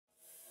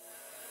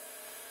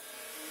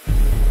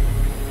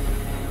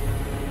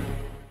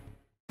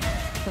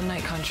the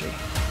night country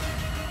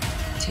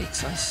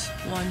takes us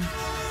one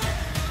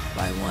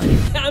by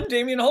one. I'm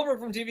Damian Holbrook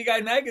from TV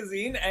Guide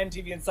Magazine and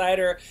TV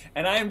Insider,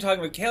 and I am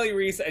talking with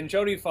Reis and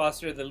Jodie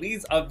Foster, the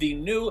leads of the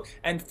new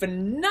and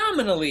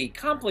phenomenally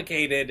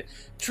complicated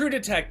True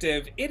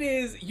Detective. It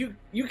is, you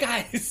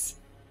guys,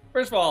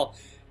 first of all,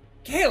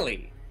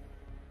 Kaylee.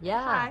 Yeah.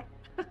 Hi.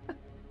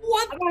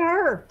 What? How about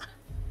her?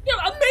 You're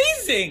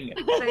amazing!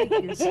 Thank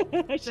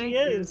you. She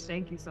is.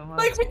 Thank you so much.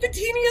 Like with the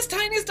teeniest,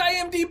 tiniest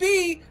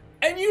IMDb,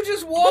 and you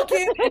just walk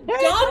in and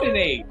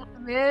dominate.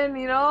 Man,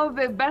 you know,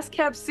 the best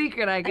kept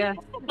secret, I guess.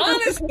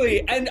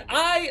 Honestly, and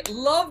I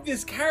love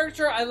this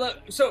character. I love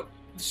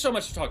so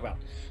much to talk about.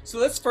 So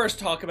let's first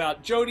talk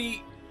about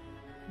Jodie.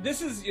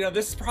 This is, you know,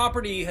 this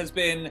property has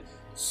been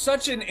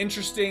such an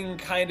interesting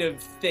kind of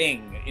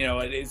thing. You know,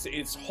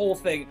 it's whole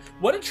thing.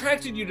 What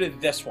attracted you to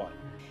this one?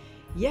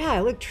 Yeah,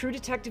 look, True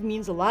Detective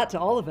means a lot to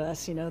all of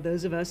us. You know,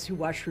 those of us who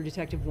watched True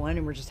Detective 1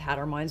 and were just had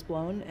our minds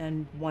blown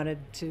and wanted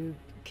to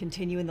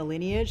continue in the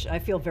lineage. I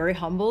feel very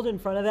humbled in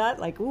front of that.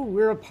 Like, ooh,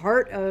 we're a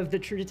part of the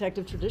True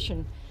Detective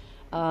tradition.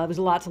 There's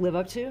a lot to live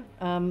up to.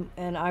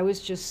 And I was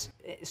just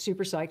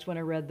super psyched when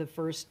I read the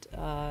first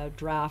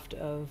draft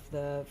of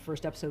the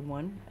first episode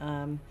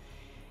 1.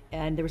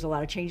 And there was a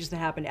lot of changes that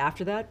happened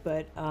after that,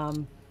 but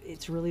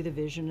it's really the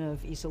vision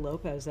of Issa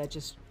Lopez that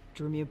just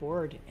drew me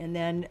aboard. And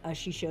then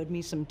she showed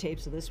me some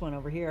tapes of this one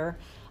over here.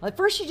 At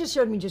first she just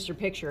showed me just her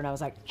picture and I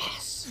was like,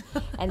 yes!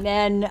 And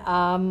then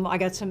I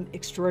got some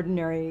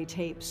extraordinary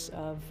tapes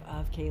of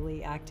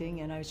Kaylee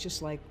acting and I was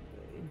just like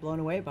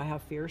blown away by how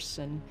fierce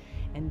and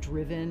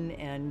driven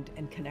and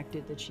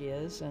connected that she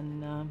is,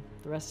 and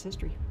the rest is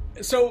history.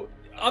 So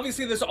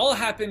obviously this all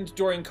happened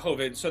during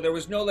COVID, so there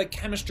was no like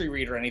chemistry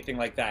read or anything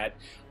like that.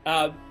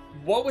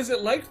 What was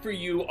it like for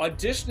you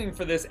auditioning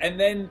for this and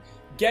then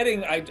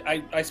getting,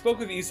 I spoke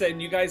with Issa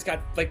and you guys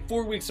got like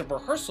 4 weeks of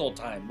rehearsal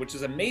time, which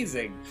is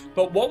amazing.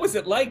 But what was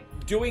it like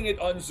doing it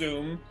on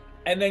Zoom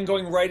and then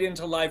going right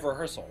into live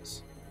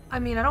rehearsals? I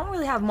mean, I don't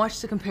really have much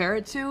to compare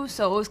it to,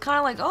 so it was kind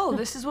of like, oh,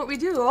 this is what we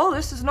do. Oh,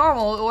 this is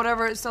normal, or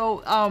whatever.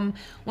 So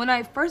when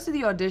I first did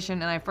the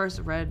audition and I first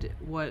read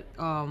what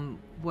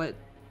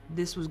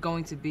this was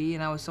going to be,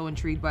 and I was so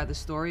intrigued by the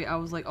story, I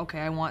was like, okay,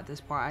 I want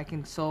this part. I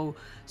can so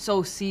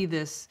see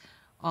this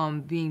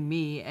being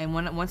me. And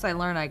once I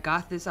learned I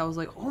got this, I was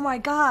like, oh my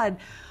god.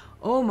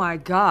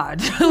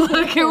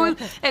 Like it was,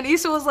 and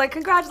Issa was like,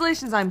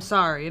 congratulations, I'm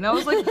sorry. And I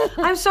was like,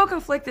 I'm so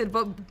conflicted,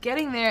 but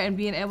getting there and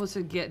being able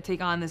to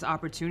take on this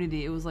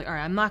opportunity, it was like, all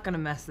right, I'm not gonna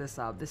mess this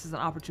up. This is an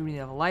opportunity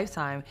of a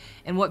lifetime,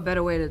 and what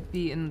better way to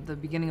be in the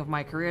beginning of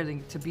my career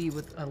than to be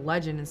with a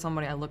legend and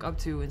somebody I look up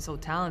to and so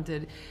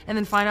talented, and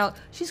then find out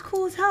she's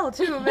cool as hell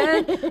too,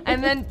 man.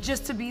 And then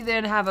just to be there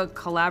and have a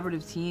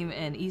collaborative team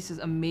and Issa's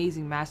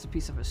amazing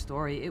masterpiece of a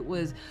story. It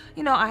was,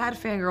 you know, I had a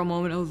fangirl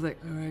moment. I was like,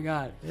 oh my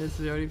god, it's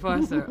Jodie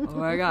Foster. Oh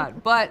my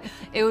god. But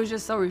it was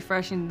just so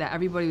refreshing that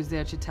everybody was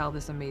there to tell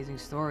this amazing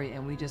story,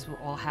 and we just were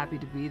all happy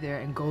to be there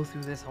and go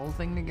through this whole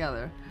thing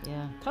together.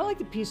 Yeah, kind of like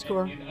the Peace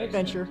Corps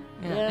adventure.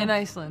 Yeah. In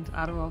Iceland,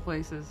 out of all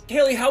places.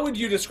 Haley, how would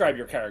you describe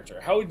your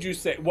character?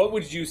 What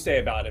would you say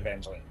about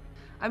Evangeline?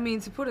 I mean,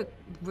 to put it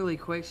really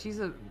quick, she's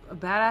a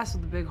badass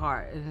with a big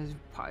heart, and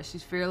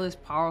she's fearless,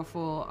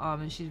 powerful,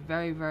 and she's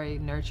very, very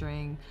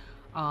nurturing,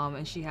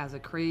 and she has a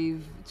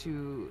crave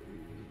to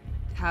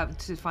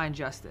find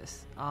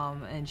justice,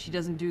 and she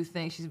doesn't do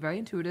things. She's very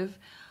intuitive.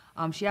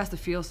 She has to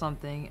feel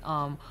something,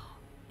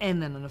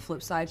 and then on the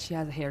flip side, she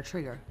has a hair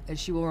trigger, and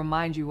she will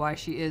remind you why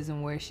she is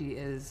and where she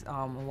is,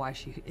 and why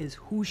she is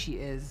who she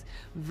is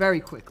very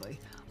quickly.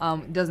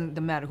 It doesn't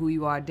matter who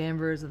you are,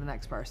 Danvers or the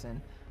next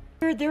person.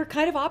 They're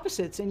kind of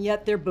opposites, and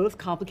yet they're both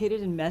complicated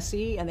and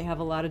messy, and they have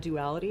a lot of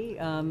duality.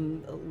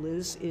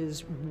 Liz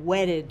is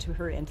wedded to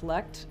her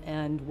intellect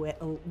and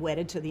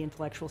wedded to the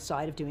intellectual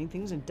side of doing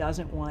things and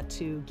doesn't want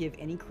to give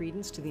any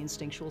credence to the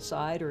instinctual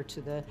side or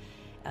to the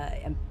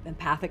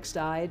empathic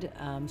side,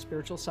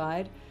 spiritual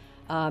side.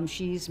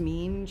 She's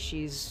mean,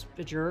 she's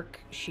a jerk,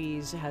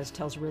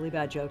 tells really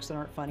bad jokes that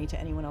aren't funny to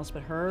anyone else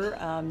but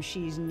her.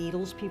 She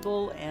needles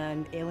people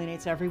and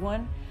alienates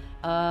everyone.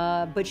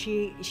 But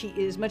she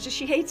as much as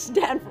she hates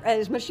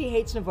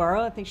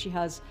Navarro, I think she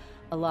has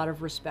a lot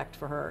of respect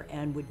for her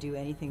and would do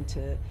anything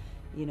to,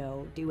 you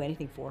know, do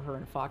anything for her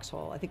in a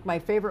foxhole. I think my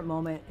favorite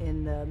moment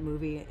in the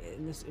movie,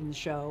 in the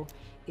show,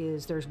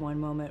 is there's one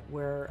moment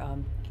where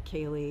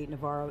Kaylee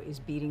Navarro is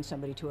beating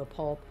somebody to a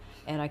pulp,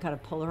 and I kind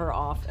of pull her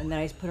off, and then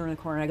I put her in the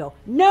corner and I go,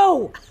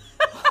 no!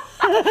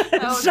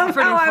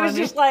 Somehow I was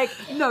just like,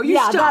 no, you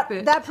stop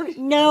it.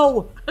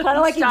 No! Kind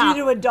of like you do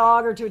to a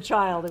dog or to a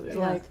child. It was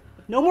like,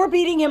 no more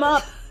beating him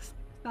up.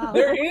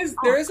 There is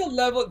a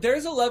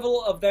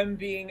level of them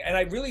being, and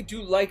I really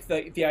do like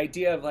the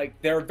idea of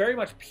like they're very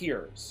much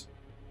peers.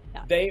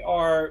 Yeah.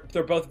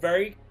 They're both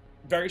very,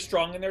 very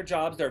strong in their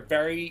jobs. They're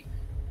very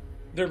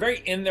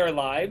in their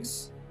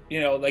lives. You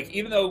know, like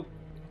even though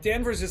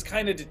Danvers is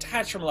kind of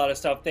detached from a lot of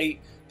stuff, they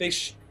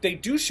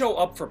do show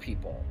up for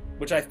people,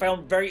 which I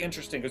found very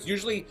interesting because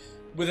usually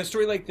with a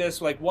story like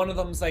this, like one of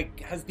them's like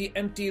has the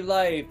empty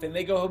life and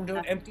they go home to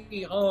an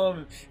empty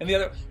home, and the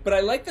other. But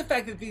I like the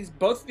fact that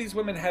both of these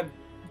women have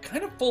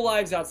kind of full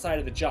lives outside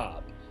of the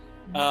job.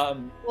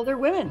 Well, they're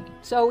women,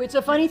 so it's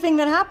a funny thing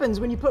that happens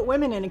when you put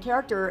women in a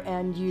character,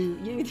 and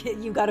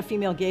you got a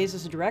female gaze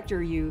as a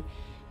director. You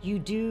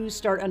do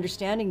start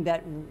understanding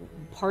that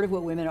part of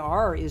what women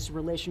are is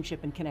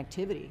relationship and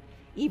connectivity.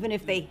 Even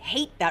if they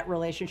hate that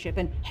relationship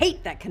and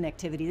hate that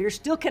connectivity, they're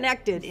still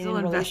connected in a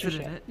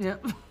relationship. In it.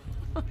 Yep.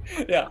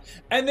 Yeah,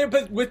 and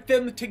but with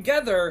them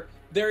together,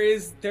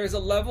 there's a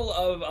level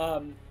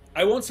of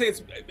I won't say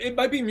it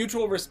might be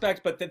mutual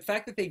respect, but the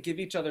fact that they give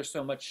each other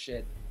so much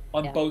shit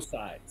on both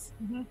sides.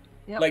 Mm-hmm.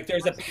 Yep. Like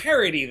there's a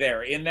parity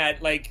there in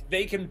that like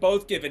they can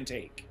both give and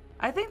take.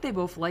 I think they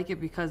both like it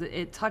because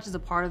it touches a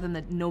part of them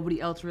that nobody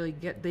else really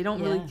they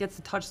don't really get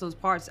to touch those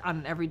parts on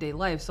an everyday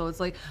life. So it's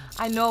like,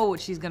 I know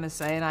what she's gonna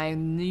say, and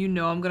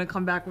I'm gonna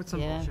come back with some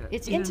bullshit.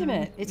 It's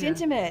intimate. It's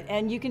intimate,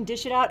 and you can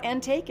dish it out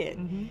and take it.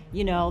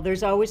 You know,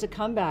 there's always a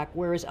comeback,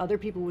 whereas other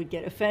people would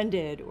get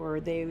offended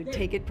or they would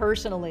take it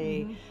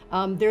personally.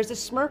 There's a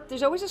smirk.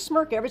 There's always a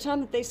smirk every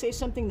time that they say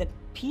something that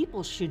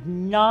people should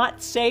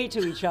not say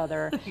to each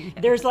other.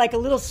 There's like a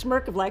little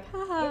smirk of like,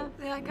 ha.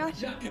 Yeah, I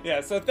got you. Yeah,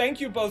 so thank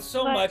you both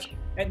so much.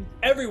 And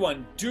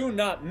everyone, do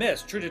not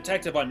miss True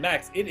Detective on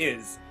Max.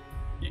 It's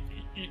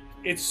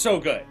so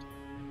good.